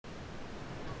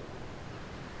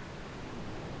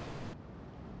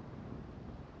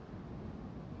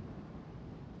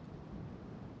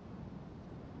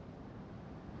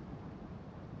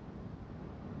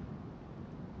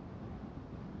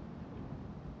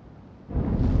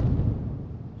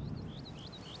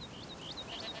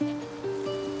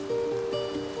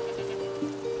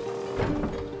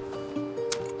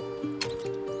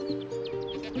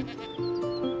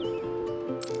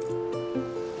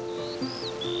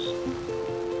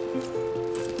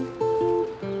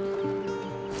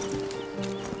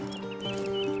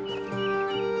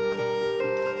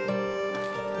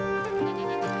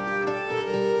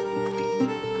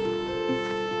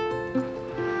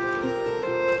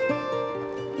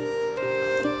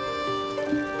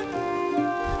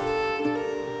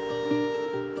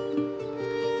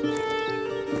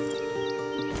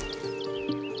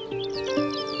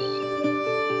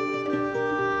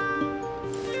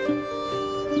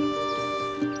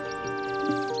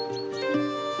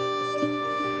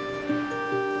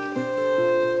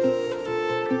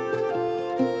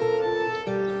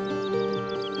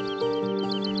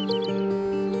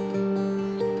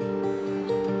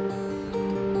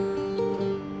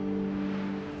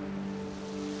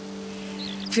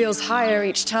Feels higher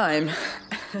each time.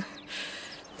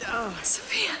 Oh,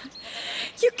 Sophia,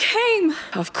 you came!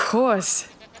 Of course.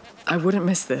 I wouldn't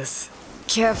miss this.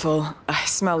 Careful, I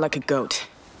smell like a goat.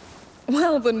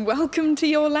 Well then, welcome to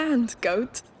your land,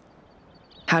 goat.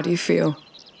 How do you feel?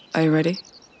 Are you ready?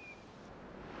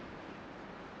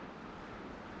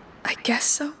 I guess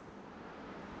so.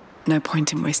 No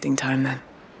point in wasting time then.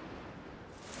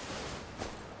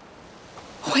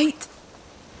 Wait!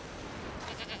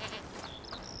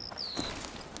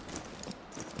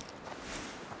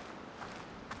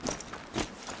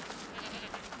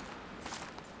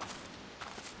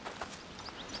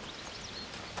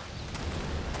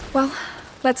 Well,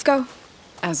 let's go.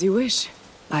 As you wish.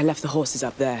 I left the horses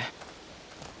up there.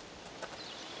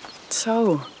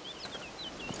 So,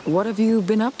 what have you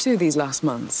been up to these last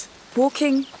months?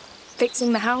 Walking,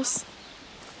 fixing the house,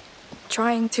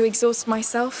 trying to exhaust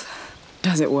myself.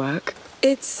 Does it work?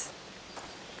 It's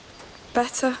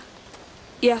better.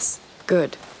 Yes.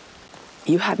 Good.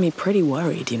 You had me pretty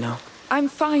worried, you know. I'm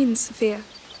fine, Sophia.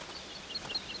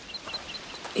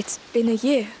 It's been a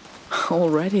year.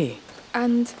 Already?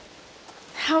 And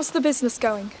how's the business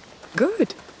going?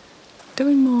 Good.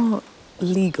 Doing more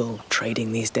legal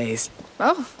trading these days.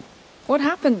 Oh, what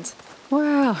happened?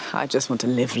 Well, I just want to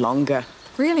live longer.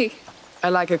 Really? I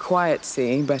like a quiet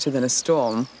sea better than a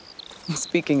storm.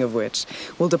 Speaking of which,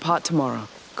 we'll depart tomorrow.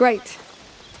 Great.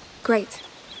 Great.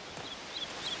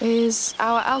 Is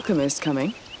our alchemist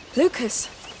coming? Lucas?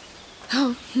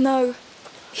 Oh, no.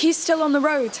 He's still on the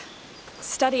road.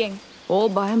 Studying. All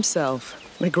by himself.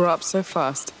 They grow up so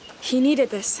fast. He needed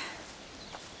this.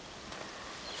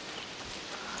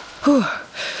 Whew.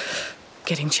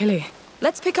 Getting chilly.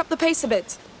 Let's pick up the pace a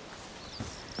bit.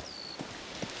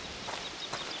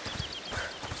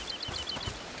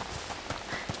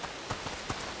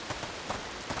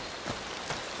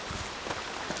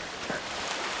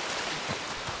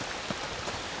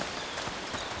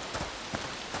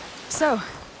 So,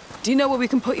 do you know where we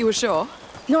can put you ashore?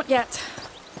 Not yet.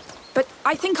 But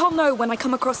I think I'll know when I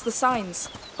come across the signs.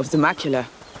 Of the macula?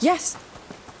 Yes.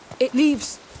 It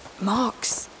leaves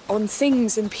marks on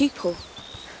things and people.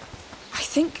 I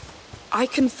think I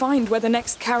can find where the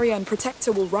next carrier and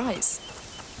protector will rise.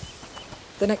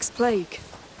 The next plague.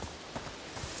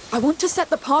 I want to set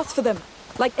the path for them,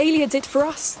 like Alia did for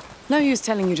us. No use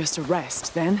telling you just to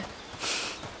rest, then.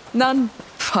 None.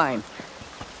 Fine.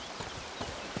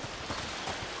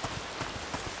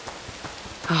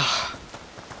 Ah,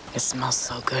 it smells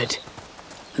so good.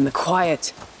 And the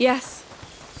quiet. Yes.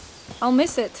 I'll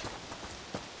miss it.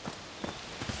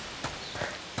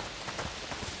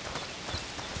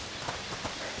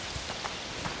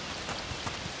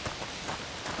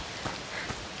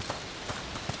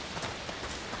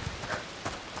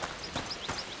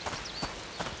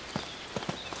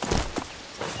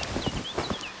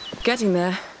 Getting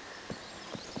there.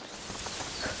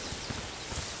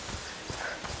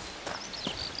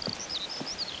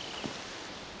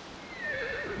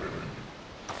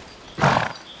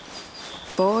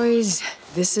 Boys,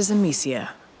 this is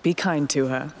Amicia. Be kind to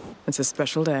her. It's a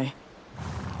special day.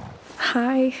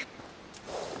 Hi.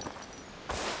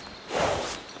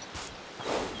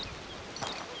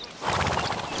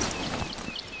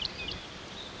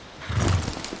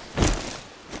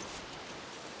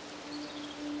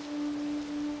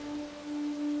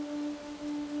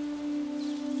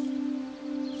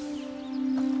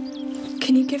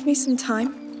 Can you give me some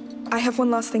time? I have one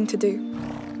last thing to do.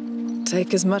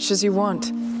 Take as much as you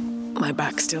want. My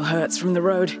back still hurts from the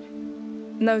road.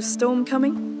 No storm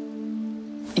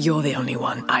coming? You're the only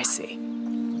one I see.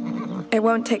 It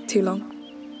won't take too long.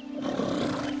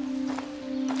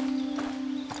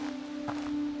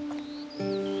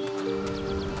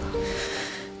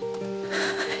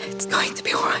 It's going to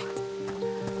be all right.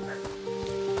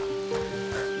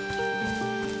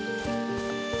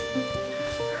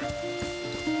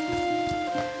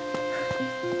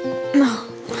 No.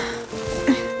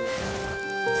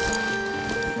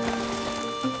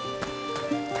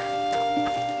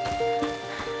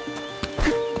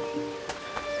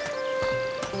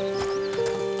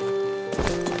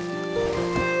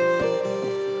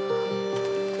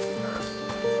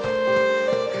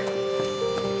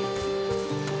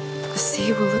 The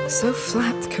sea will look so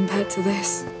flat compared to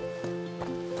this.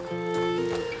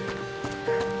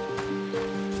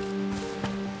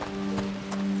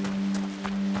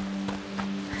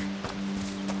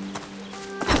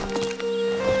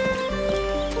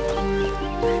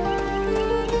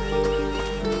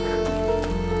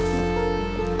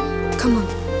 Come on,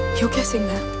 you're getting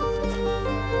there.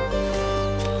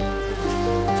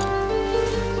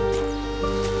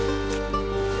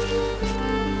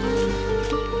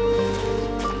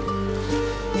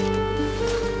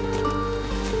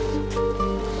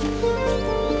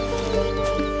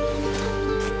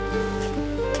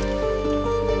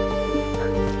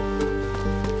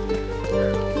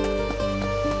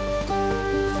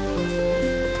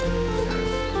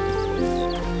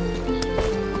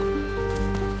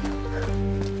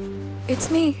 It's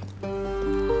me.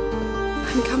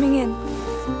 I'm coming in.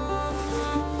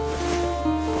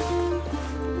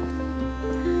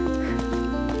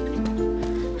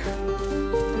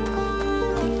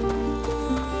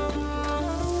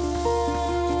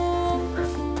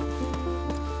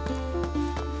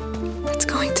 It's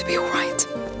going to be all right.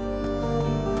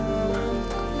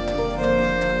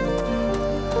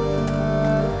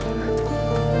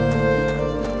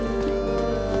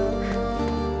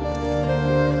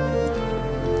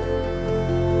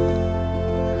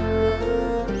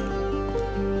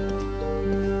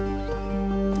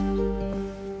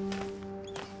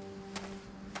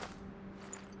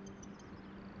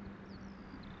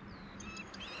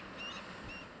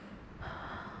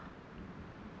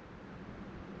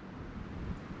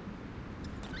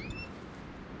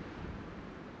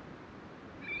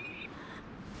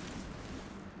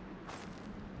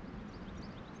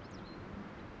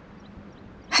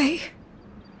 Hey.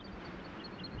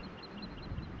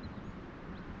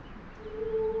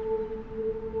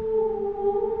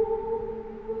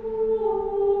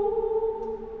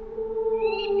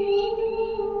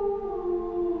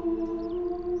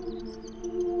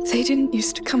 They didn't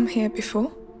used to come here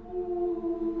before.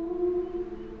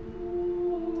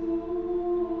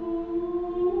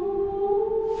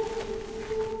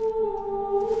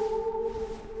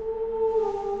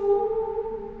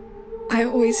 I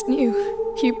always knew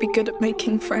you'd be good at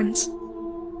making friends.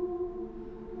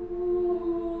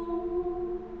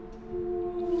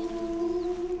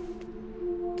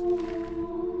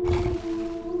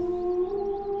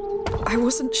 I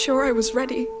wasn't sure I was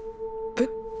ready, but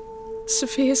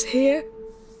Sophia's here.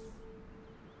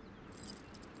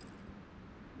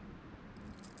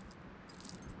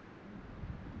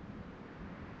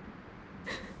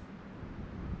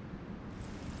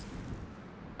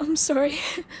 I'm sorry.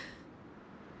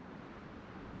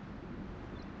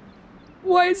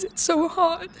 Why is it so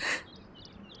hard?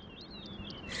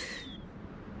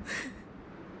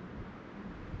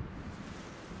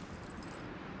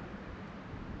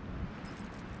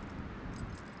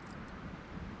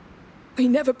 We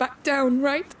never backed down,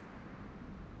 right?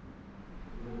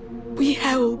 We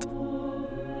held.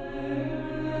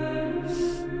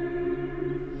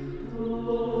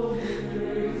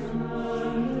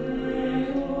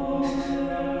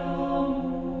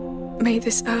 May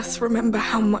this earth remember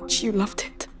how much you loved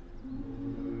it.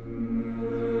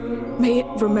 May it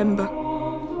remember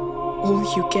all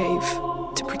you gave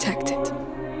to protect it.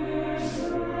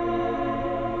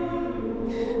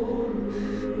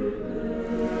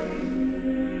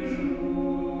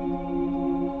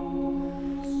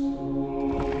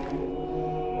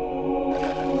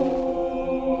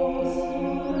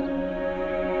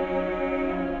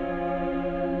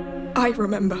 I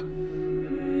remember.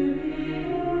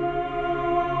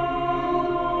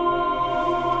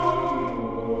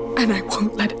 And I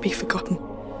won't let it be forgotten.